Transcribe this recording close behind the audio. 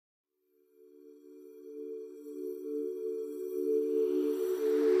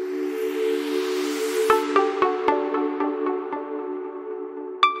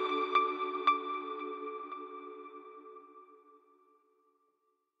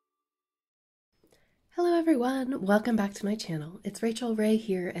everyone, welcome back to my channel. It's Rachel Ray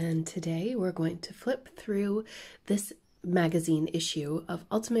here, and today we're going to flip through this magazine issue of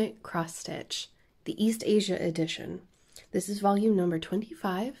Ultimate Cross Stitch, the East Asia edition. This is volume number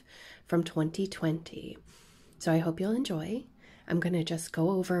 25 from 2020. So I hope you'll enjoy. I'm going to just go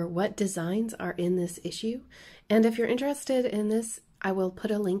over what designs are in this issue, and if you're interested in this, I will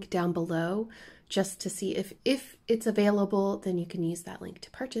put a link down below just to see if it's available. Then you can use that link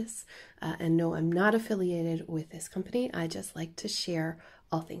to purchase. And no, I'm not affiliated with this company. I just like to share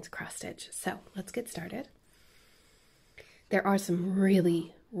all things cross stitch. So let's get started. There are some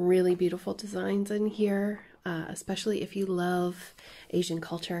really, really beautiful designs in here, especially if you love Asian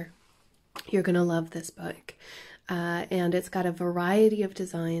culture. You're gonna love this book. And it's got a variety of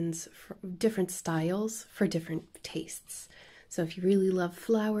designs, for different styles for different tastes. So if you really love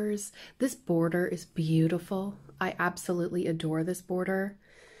flowers, this border is beautiful. I absolutely adore this border.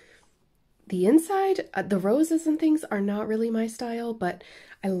 The inside, the roses and things are not really my style, but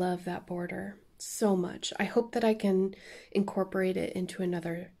I love that border so much. I hope that I can incorporate it into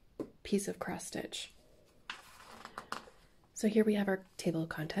another piece of cross stitch. So here we have our table of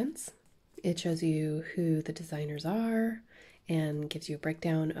contents. It shows you who the designers are and gives you a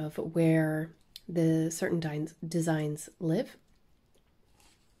breakdown of where the certain designs live.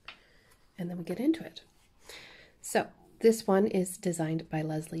 And then we get into it. So this one is designed by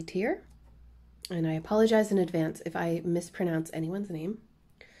Leslie Tier, and I apologize in advance if I mispronounce anyone's name.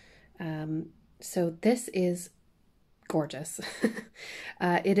 So this is gorgeous.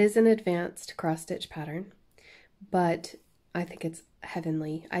 It is an advanced cross stitch pattern, but I think it's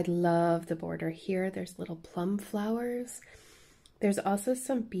heavenly. I love the border here. There's little plum flowers. There's also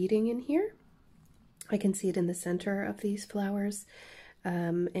some beading in here. I can see it in the center of these flowers.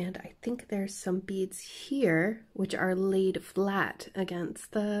 And I think there's some beads here which are laid flat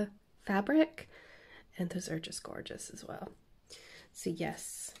against the fabric, and those are just gorgeous as well. So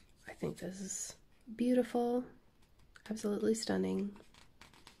yes, I think this is beautiful, absolutely stunning.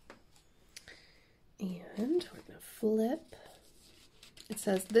 And we're gonna flip. It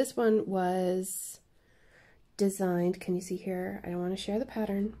says this one was designed, can you see here? I don't want to share the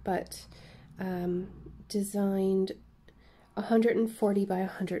pattern, but designed 140 by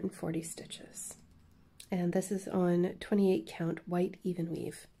 140 stitches. And this is on 28 count white even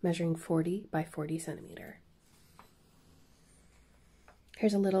weave, measuring 40 by 40 centimeter.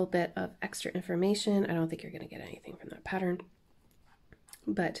 Here's a little bit of extra information. I don't think you're going to get anything from that pattern,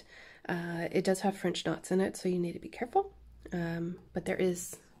 but it does have French knots in it, so you need to be careful. But there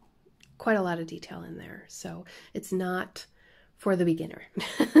is quite a lot of detail in there, so it's not for the beginner.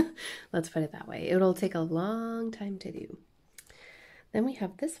 Let's put it that way. It'll take a long time to do. Then we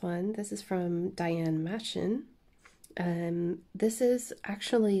have this one. This is from Diane Machin. This is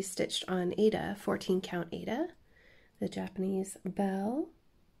actually stitched on Ada, 14 count Ada, the Japanese bell.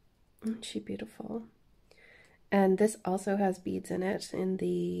 Isn't she beautiful? And this also has beads in it in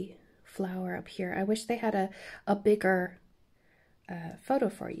the flower up here. I wish they had a bigger photo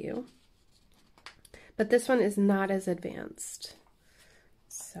for you, but this one is not as advanced.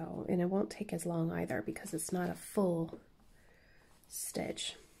 So, and it won't take as long either because it's not a full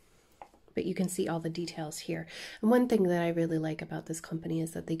stitch, but you can see all the details here. And one thing that I really like about this company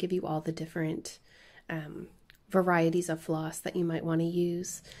is that they give you all the different varieties of floss that you might want to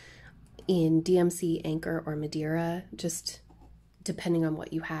use in DMC, Anchor, or Madeira, just depending on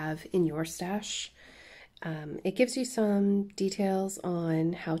what you have in your stash. It gives you some details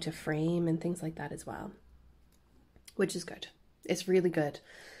on how to frame and things like that as well, which is good. It's really good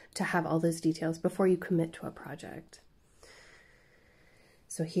to have all those details before you commit to a project.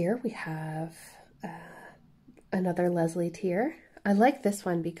 So here we have another Leslie Tier. I like this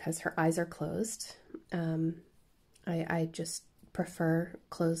one because her eyes are closed. I just prefer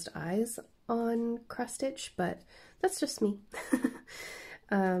closed eyes on cross stitch, but that's just me.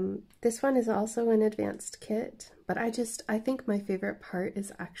 This one is also an advanced kit, but I think my favorite part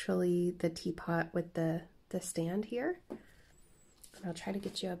is actually the teapot with the stand here. And I'll try to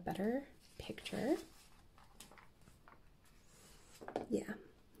get you a better picture. Yeah,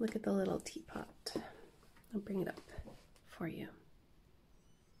 look at the little teapot. I'll bring it up for you.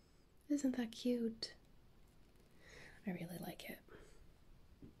 Isn't that cute? I really like it.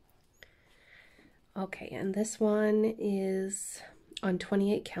 Okay, and this one is on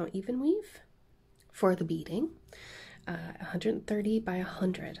 28 count even weave for the beading, 130 by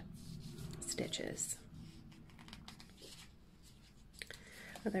 100 stitches.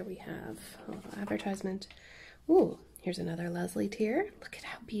 Oh, there we have a little advertisement. Ooh, here's another Leslie Tier. Look at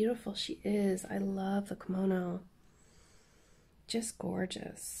how beautiful she is. I love the kimono. Just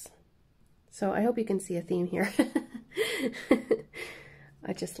gorgeous. So I hope you can see a theme here.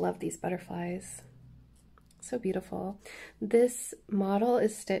 I just love these butterflies. So beautiful. This model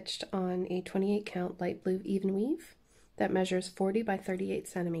is stitched on a 28 count light blue even weave that measures 40 by 38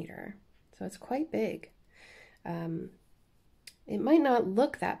 centimeter. So it's quite big. It might not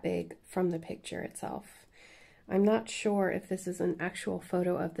look that big from the picture itself. I'm not sure if this is an actual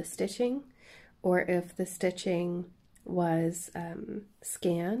photo of the stitching or if the stitching was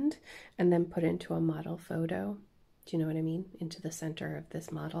scanned and then put into a model photo. Do you know what I mean? Into the center of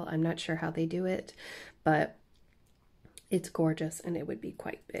this model. I'm not sure how they do it, but it's gorgeous and it would be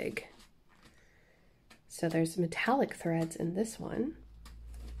quite big. So there's metallic threads in this one.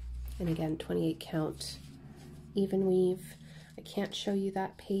 And again, 28 count even weave. I can't show you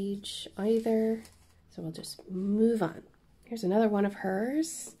that page either, so we'll just move on. Here's another one of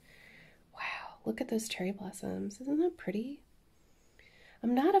hers. Wow, look at those cherry blossoms. Isn't that pretty?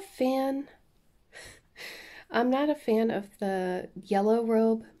 I'm not a fan of the yellow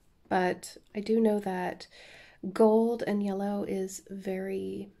robe, but I do know that gold and yellow is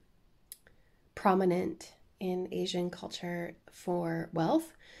very prominent in Asian culture for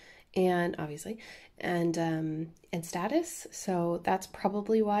wealth and obviously and status, so that's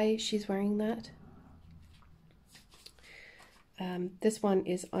probably why she's wearing that. This one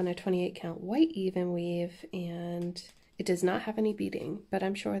is on a 28 count white even weave and it does not have any beading, but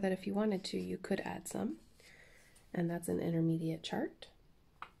I'm sure that if you wanted to, you could add some. And that's an intermediate chart.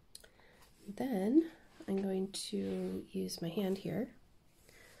 Then I'm going to use my hand here.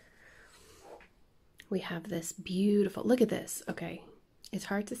 We have this beautiful, look at this. Okay, it's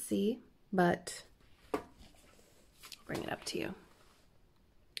hard to see, but I'll bring it up to you.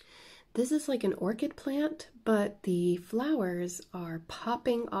 This is like an orchid plant, but the flowers are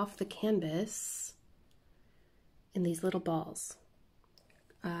popping off the canvas in these little balls.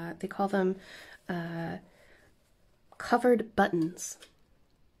 They call them covered buttons.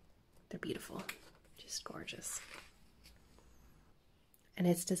 They're beautiful, just gorgeous. And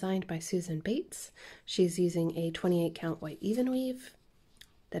it's designed by Susan Bates. She's using a 28 count white even weave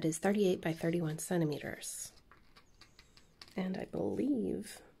that is 38 by 31 centimeters. And I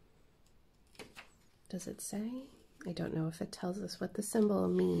believe, does it say? I don't know if it tells us what the symbol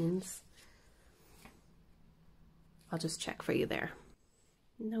means. I'll just check for you there.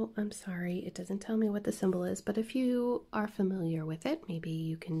 No, I'm sorry, it doesn't tell me what the symbol is, but if you are familiar with it, maybe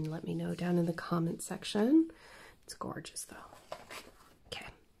you can let me know down in the comment section. It's gorgeous though. Okay,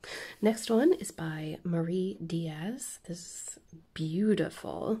 next one is by Marie Diaz. This is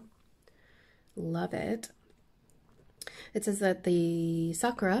beautiful. Love it. It says that the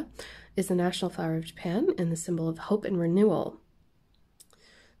sakura is the national flower of Japan and the symbol of hope and renewal.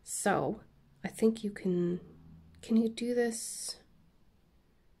 So I think you can you do this?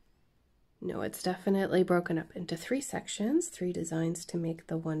 No, it's definitely broken up into 3 sections, 3 designs to make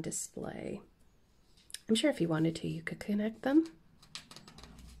the one display. I'm sure if you wanted to, you could connect them.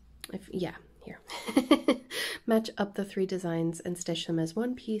 Yeah, here. Match up the 3 designs and stitch them as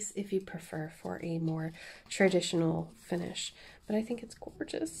one piece if you prefer for a more traditional finish. But I think it's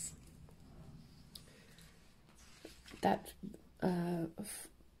gorgeous. That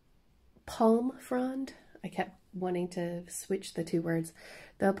palm frond, I kept wanting to switch the 2 words.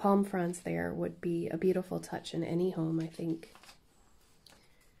 The palm fronds there would be a beautiful touch in any home, I think.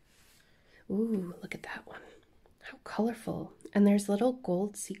 Ooh, look at that one. How colorful. And there's little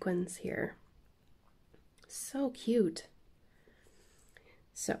gold sequins here. So cute.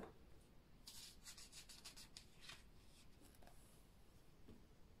 So,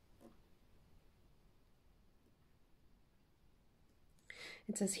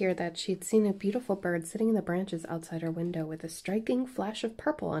 it says here that she'd seen a beautiful bird sitting in the branches outside her window with a striking flash of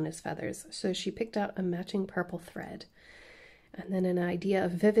purple on his feathers, so she picked out a matching purple thread. And then an idea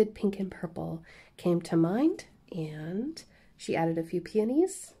of vivid pink and purple came to mind, and she added a few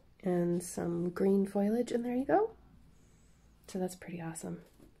peonies and some green foliage, and there you go. So that's pretty awesome.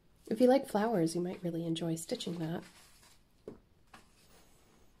 If you like flowers, you might really enjoy stitching that.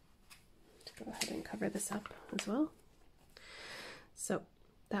 Let's go ahead and cover this up as well. So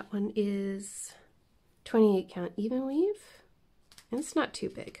that one is 28 count even weave, and it's not too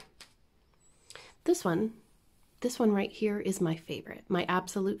big. This one right here is my favorite, my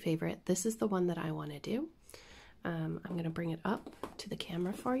absolute favorite. This is the one that I want to do. I'm going to bring it up to the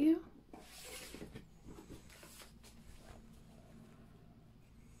camera for you.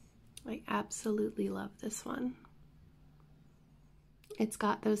 I absolutely love this one. It's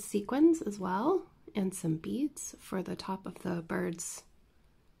got those sequins as well and some beads for the top of the bird's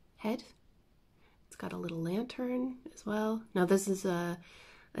head. It's got a little lantern as well. Now this is a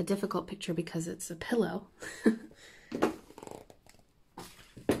a difficult picture because it's a pillow.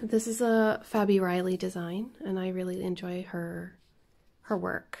 This is a Fabi Riley design, and I really enjoy her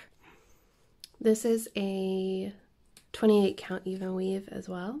work. This is a 28 count even weave as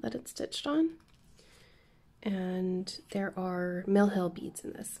well that it's stitched on, and there are Mill Hill beads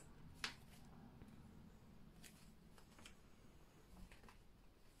in this.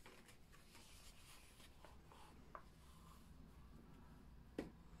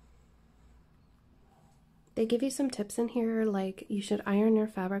 They give you some tips in here, like you should iron your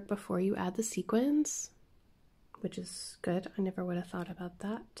fabric before you add the sequins, which is good. I never would have thought about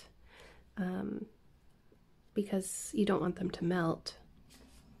that, because you don't want them to melt.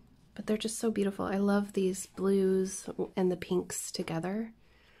 But they're just so beautiful. I love these blues and the pinks together.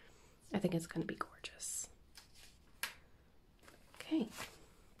 I think it's going to be gorgeous. Okay.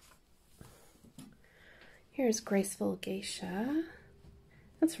 Here's Graceful Geisha.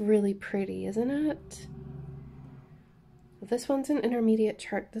 That's really pretty, isn't it? This one's an intermediate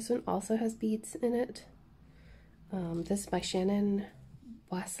chart. This one also has beads in it. This is by Shannon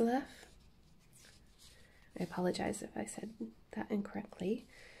Wassleff. I apologize if I said that incorrectly.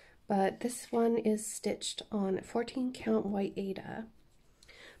 But this one is stitched on 14 count white Aida.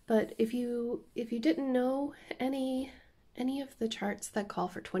 But if you didn't know any of the charts that call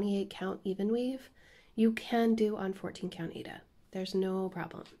for 28 count even weave, you can do on 14 count Aida. There's no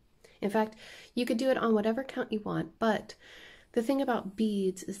problem. In fact, you could do it on whatever count you want, but the thing about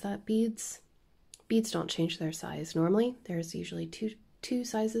beads is that beads don't change their size. Normally, there's usually two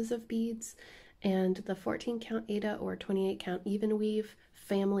sizes of beads, and the 14 count Aida or 28 count even weave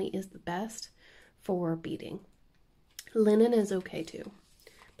family is the best for beading. Linen is okay too,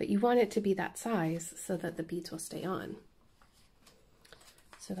 but you want it to be that size so that the beads will stay on.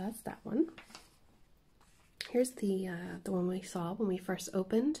 So that's that one. Here's the one we saw when we first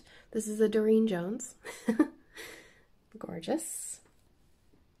opened. This is a Doreen Jones. Gorgeous.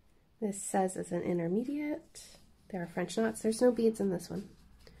 This says it's an intermediate. There are French knots. There's no beads in this one.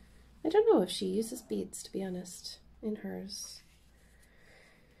 I don't know if she uses beads, to be honest, in hers.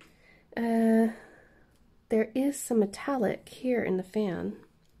 There is some metallic here in the fan.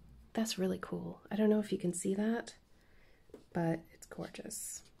 That's really cool. I don't know if you can see that, but it's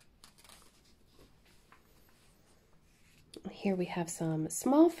gorgeous. Here we have some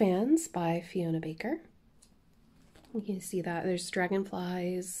small fans by Fiona Baker. You can see that there's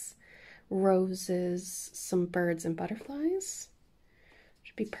dragonflies, roses, some birds and butterflies.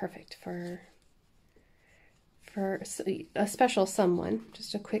 Should be perfect for a special someone,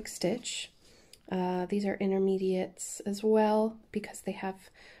 just a quick stitch. These are intermediates as well because they have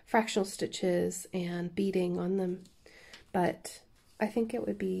fractional stitches and beading on them, but I think it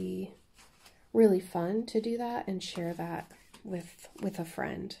would be really fun to do that and share that with a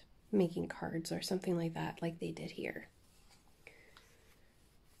friend, making cards or something like that, like they did here.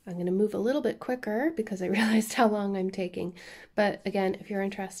 I'm going to move a little bit quicker because I realized how long I'm taking. But again, if you're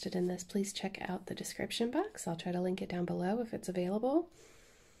interested in this, please check out the description box. I'll try to link it down below if it's available.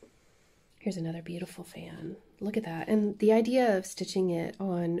 Here's another beautiful fan. Look at that. And the idea of stitching it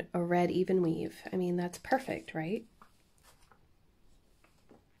on a red even weave, I mean, that's perfect, right?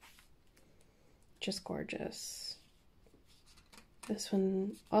 Just gorgeous. This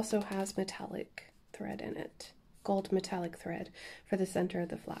one also has metallic thread in it. Gold metallic thread for the center of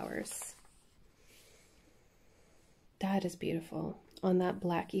the flowers. That is beautiful on that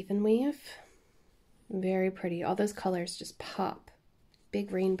black even weave. Very pretty. All those colors just pop.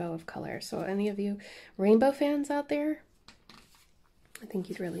 Big rainbow of color. So any of you rainbow fans out there, I think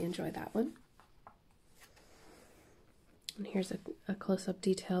you'd really enjoy that one. And here's a close-up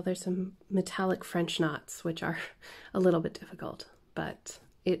detail. There's some metallic French knots, which are a little bit difficult, but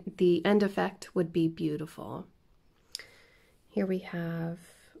the end effect would be beautiful. Here we have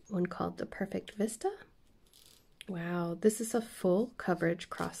one called the Perfect Vista. Wow, this is a full coverage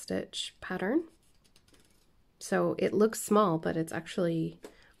cross-stitch pattern. So it looks small, but it's actually,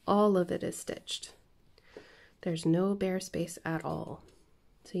 all of it is stitched. There's no bare space at all.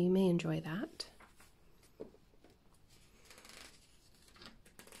 So you may enjoy that.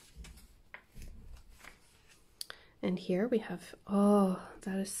 And here we have, oh,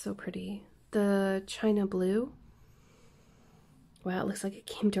 that is so pretty. The China Blue. Wow, it looks like it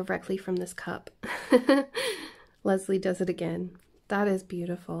came directly from this cup. Leslie does it again. That is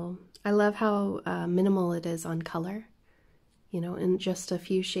beautiful. I love how minimal it is on color, you know, in just a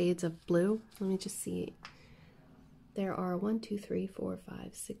few shades of blue. Let me just see. There are 1, 2, 3, 4,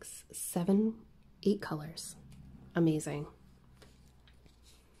 5, 6, 7, 8 colors. Amazing.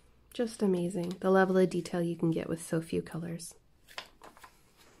 Just amazing. The level of detail you can get with so few colors.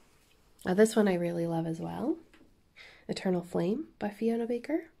 This one I really love as well. Eternal Flame by Fiona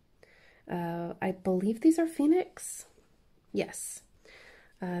Baker. I believe these are Phoenix. Yes,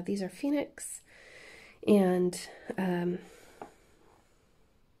 these are Phoenix, and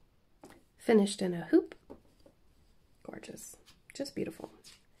finished in a hoop. Gorgeous, just beautiful.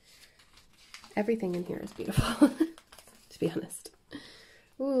 Everything in here is beautiful, to be honest.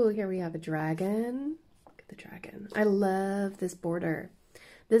 Ooh, here we have a dragon. Look at the dragon. I love this border.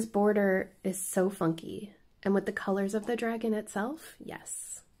 This border is so funky. And with the colors of the dragon itself,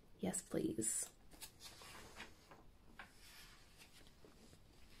 yes. Yes, please.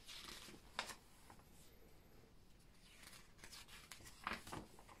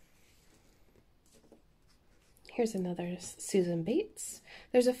 Here's another Susan Bates.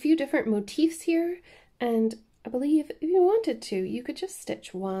 There's a few different motifs here, and I believe if you wanted to, you could just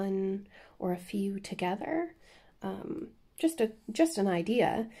stitch one or a few together. Just an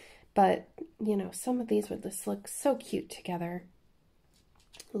idea, but you know, some of these would just look so cute together.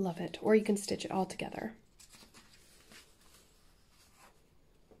 Love it. Or you can stitch it all together.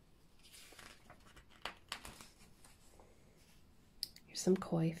 Here's some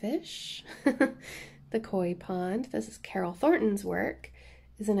koi fish. The koi pond. This is Carol Thornton's work.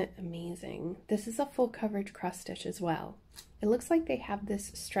 Isn't it amazing? This is a full coverage cross stitch as well. It looks like they have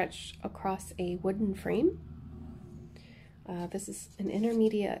this stretched across a wooden frame. This is an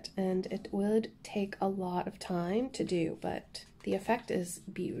intermediate, and it would take a lot of time to do, but the effect is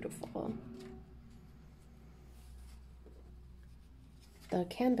beautiful. The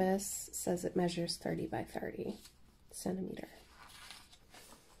canvas says it measures 30 by 30 centimeter.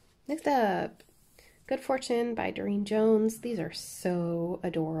 Next up, Good Fortune by Doreen Jones. These are so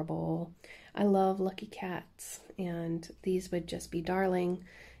adorable. I love lucky cats, and these would just be darling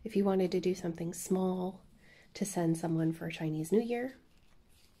if you wanted to do something small to send someone for Chinese New Year,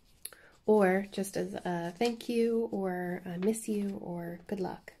 or just as a thank you, or I miss you, or good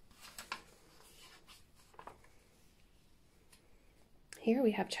luck. Here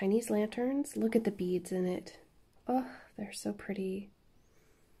we have Chinese lanterns. Look at the beads in it. Oh, they're so pretty.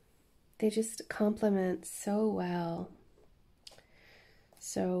 They just complement so well.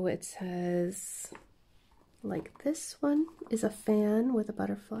 So it says, like, this one is a fan with a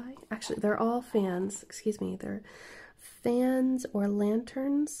butterfly. Actually, they're all fans. Excuse me. They're fans or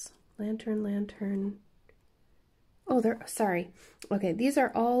lanterns. Lantern. Oh, sorry. Okay, these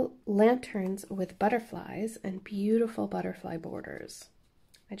are all lanterns with butterflies and beautiful butterfly borders.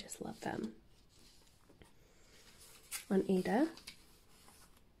 I just love them. On Ada.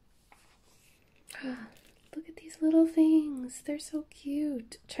 Look at these little things. They're so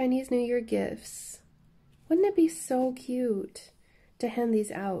cute. Chinese New Year gifts. Wouldn't it be so cute to hand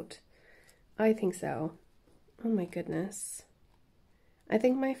these out? I think so. Oh my goodness. I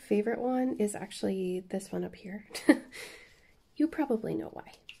think my favorite one is actually this one up here. You probably know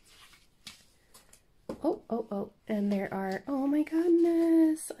why. Oh, and there are, oh my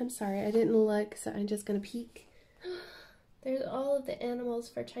goodness. I'm sorry, I didn't look, so I'm just gonna peek. There's all of the animals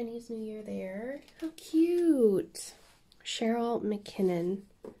for Chinese New Year there. How cute. Cheryl McKinnon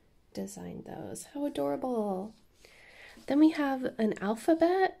designed those. How adorable. Then we have an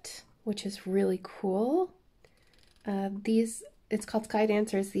alphabet, which is really cool. It's called Sky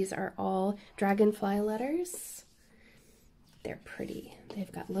Dancers. These are all dragonfly letters. They're pretty.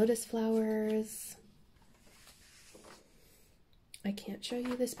 They've got lotus flowers. I can't show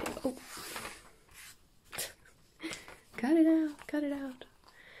you this page. Oh. Cut it out.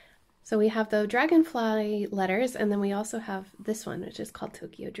 So we have the dragonfly letters, and then we also have this one, which is called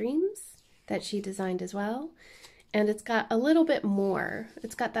Tokyo Dreams, that she designed as well. And it's got a little bit more.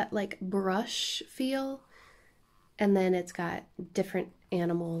 It's got that like brush feel, and then it's got different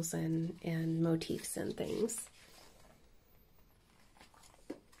animals and motifs and things.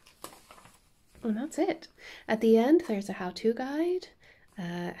 And that's it. At the end, there's a how-to guide.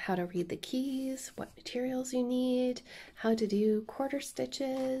 How to read the keys, what materials you need, how to do quarter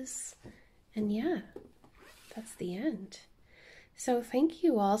stitches, and yeah, that's the end. So thank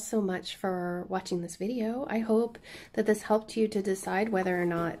you all so much for watching this video. I hope that this helped you to decide whether or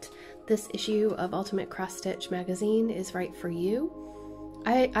not this issue of Ultimate Cross Stitch magazine is right for you.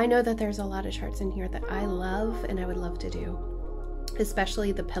 I know that there's a lot of charts in here that I love and I would love to do,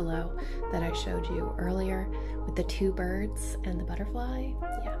 especially the pillow that I showed you earlier with the two birds and the butterfly.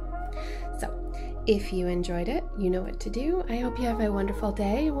 Yeah. So if you enjoyed it, you know what to do. I hope you have a wonderful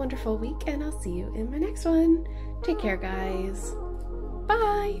day, a wonderful week, and I'll see you in my next one. Take care, guys.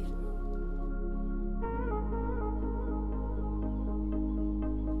 Bye.